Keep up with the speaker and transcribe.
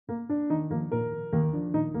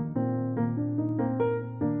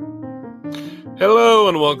Hello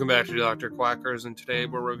and welcome back to Dr. Quackers, and today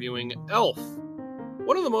we're reviewing Elf,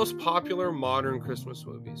 one of the most popular modern Christmas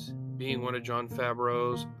movies, being one of Jon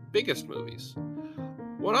Favreau's biggest movies.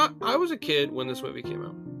 When I was a kid when this movie came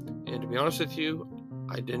out, and to be honest with you,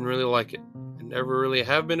 I didn't really like it. I never really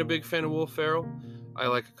have been a big fan of Will Ferrell. I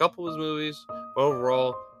like a couple of his movies, but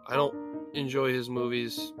overall, I don't enjoy his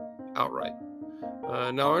movies outright.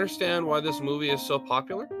 Now I understand why this movie is so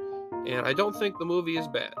popular, and I don't think the movie is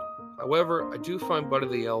bad. However, I do find Buddy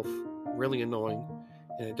the Elf really annoying,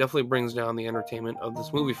 and it definitely brings down the entertainment of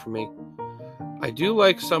this movie for me. I do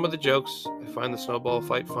like some of the jokes. I find the snowball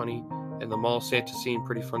fight funny, and the mall Santa scene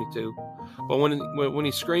pretty funny too. But when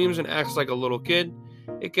he screams and acts like a little kid,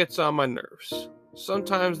 it gets on my nerves.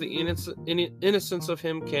 Sometimes the innocence of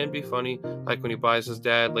him can be funny, like when he buys his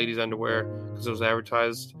dad ladies' underwear because it was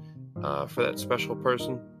advertised for that special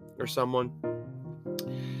person or someone.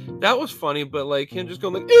 That was funny, but like him just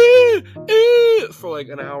going like for like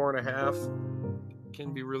an hour and a half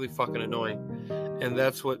can be really fucking annoying. And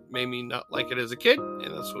that's what made me not like it as a kid,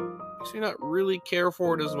 and that's what makes me not really care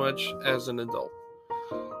for it as much as an adult.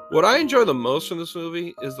 What I enjoy the most from this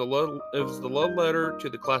movie is the love letter to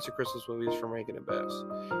the classic Christmas movies from Rankin and Bass,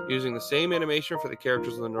 using the same animation for the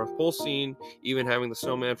characters in the North Pole scene, even having the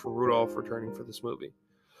snowman for Rudolph returning for this movie.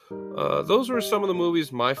 Those were some of the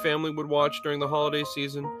movies my family would watch during the holiday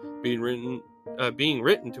season, being written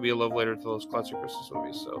to be a love letter to those classic Christmas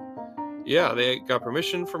movies. So, yeah, they got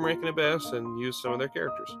permission from Rankin and Bass and used some of their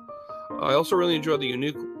characters. I also really enjoyed the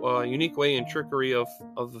unique way and trickery of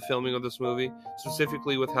the filming of this movie,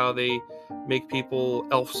 specifically with how they make people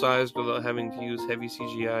elf-sized without having to use heavy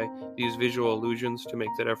CGI. They use visual illusions to make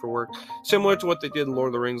that effort work, similar to what they did in Lord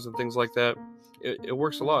of the Rings and things like that. It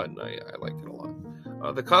works a lot, and I liked it a lot.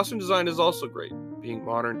 The costume design is also great, being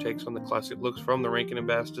modern takes on the classic looks from the Rankin and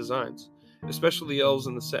Bass designs, especially the elves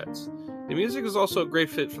and the sets. The music is also a great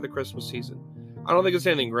fit for the Christmas season. I don't think it's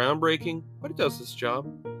anything groundbreaking, but it does its job.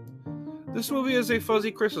 This movie is a fuzzy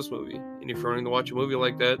Christmas movie, and if you're wanting to watch a movie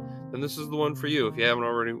like that, then this is the one for you. If you haven't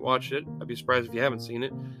already watched it, I'd be surprised if you haven't seen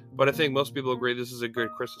it, but I think most people agree this is a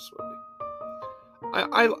good Christmas movie.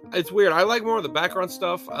 It's weird. I like more of the background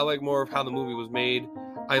stuff. I like more of how the movie was made.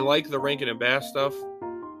 I like the Rankin and Bass stuff.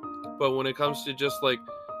 But when it comes to just like,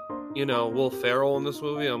 Will Ferrell in this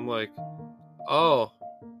movie, I'm like, oh,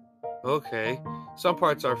 okay. Some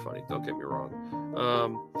parts are funny, don't get me wrong.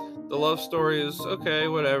 The love story is okay,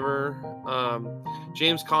 whatever.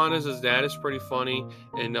 James Caan as his dad is pretty funny,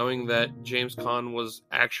 and knowing that James Caan was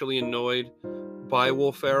actually annoyed by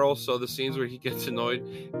Will Ferrell, so the scenes where he gets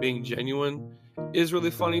annoyed being genuine is really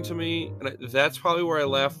funny to me, and that's probably where I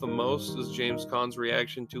laugh the most, is James Caan's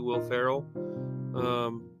reaction to Will Ferrell.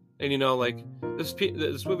 And like this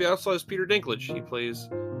movie also has Peter Dinklage. He plays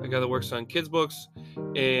a guy that works on kids' books,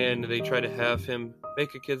 and they try to have him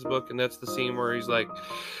make a kids' book, and that's the scene where he's like,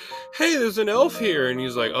 "Hey, there's an elf here," and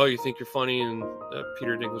he's like, "Oh, you think you're funny?" And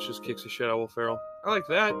Peter Dinklage just kicks the shit out of Will Ferrell. I like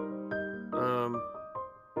that.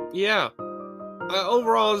 Yeah.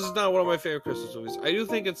 Overall, this is not one of my favorite Christmas movies. I do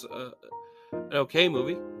think it's an okay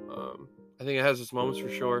movie. I think it has its moments for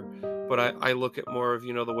sure, but I look at more of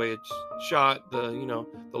the way it's shot, the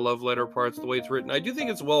love letter parts, the way it's written. I do think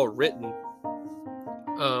it's well written,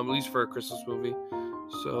 at least for a Christmas movie.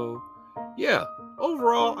 So yeah,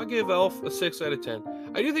 overall I give Elf a 6 out of 10.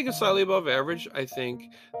 I do think it's slightly above average. I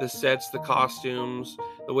think the sets, the costumes,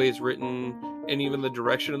 the way it's written, and even the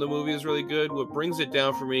direction of the movie is really good. What brings it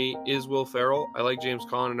down for me is Will Ferrell. I like James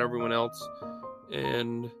Caan and everyone else,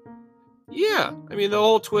 and yeah, I mean, the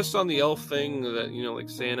whole twist on the elf thing that, like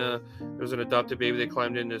Santa, there's an adopted baby that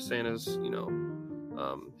climbed into Santa's,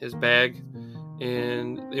 his bag,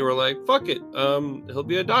 and they were like, fuck it, he'll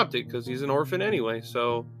be adopted because he's an orphan anyway,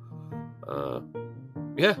 so,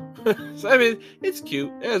 yeah. So, I mean, it's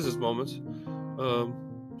cute, it has its moments,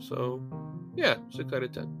 so, yeah, 6 out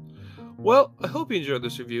of 10. Well, I hope you enjoyed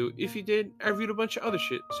this review. If you did, I reviewed a bunch of other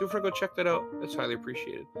shit, so if you go check that out, that's highly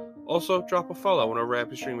appreciated. Also, drop a follow whenever I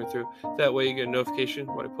be streaming through. That way you get a notification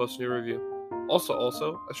when I post a new review.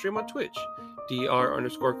 Also, I stream on Twitch,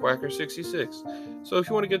 dr_quacker66. So if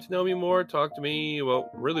you want to get to know me more, talk to me,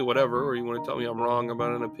 well, really whatever, or you want to tell me I'm wrong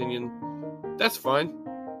about an opinion, that's fine.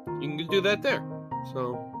 You can do that there.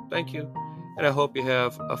 So, thank you, and I hope you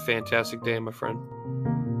have a fantastic day, my friend.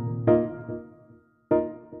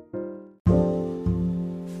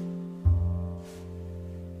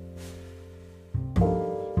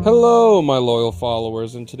 Hello, my loyal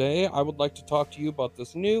followers, and today I would like to talk to you about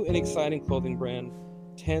this new and exciting clothing brand,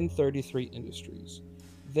 1033 Industries.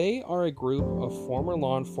 They are a group of former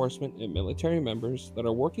law enforcement and military members that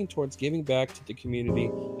are working towards giving back to the community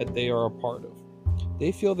that they are a part of.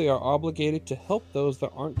 they feel they are obligated to help those that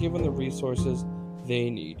aren't given the resources they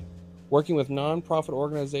need. Working with nonprofit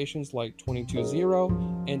organizations like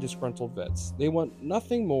 22-0 and Disgruntled Vets, they want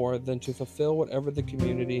nothing more than to fulfill whatever the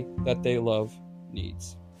community that they love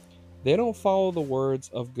needs. They don't follow the words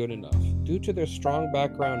of good enough. Due to their strong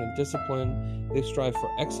background and discipline, they strive for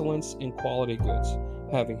excellence in quality goods,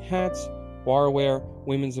 having hats, barware,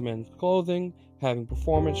 women's and men's clothing, having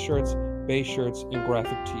performance shirts, base shirts, and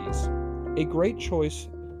graphic tees. A great choice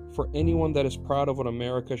for anyone that is proud of what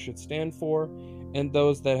America should stand for and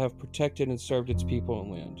those that have protected and served its people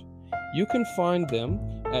and land. You can find them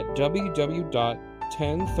at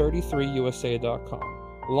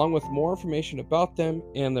www.1033usa.com, along with more information about them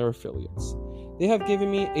and their affiliates. They have given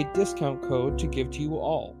me a discount code to give to you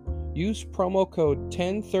all. Use promo code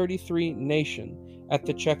 1033NATION at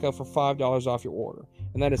the checkout for $5 off your order.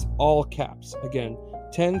 And that is all caps. Again,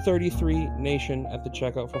 1033NATION at the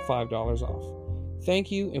checkout for $5 off.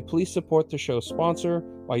 Thank you, and please support the show's sponsor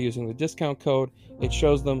by using the discount code. It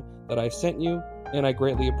shows them that I sent you, and I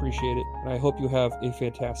greatly appreciate it, and I hope you have a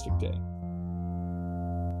fantastic day.